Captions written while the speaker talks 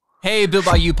Hey, Built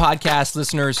By You podcast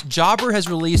listeners, Jobber has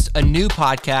released a new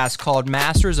podcast called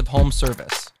Masters of Home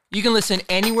Service. You can listen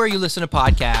anywhere you listen to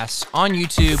podcasts, on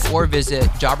YouTube, or visit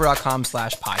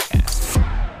jobber.com/podcast.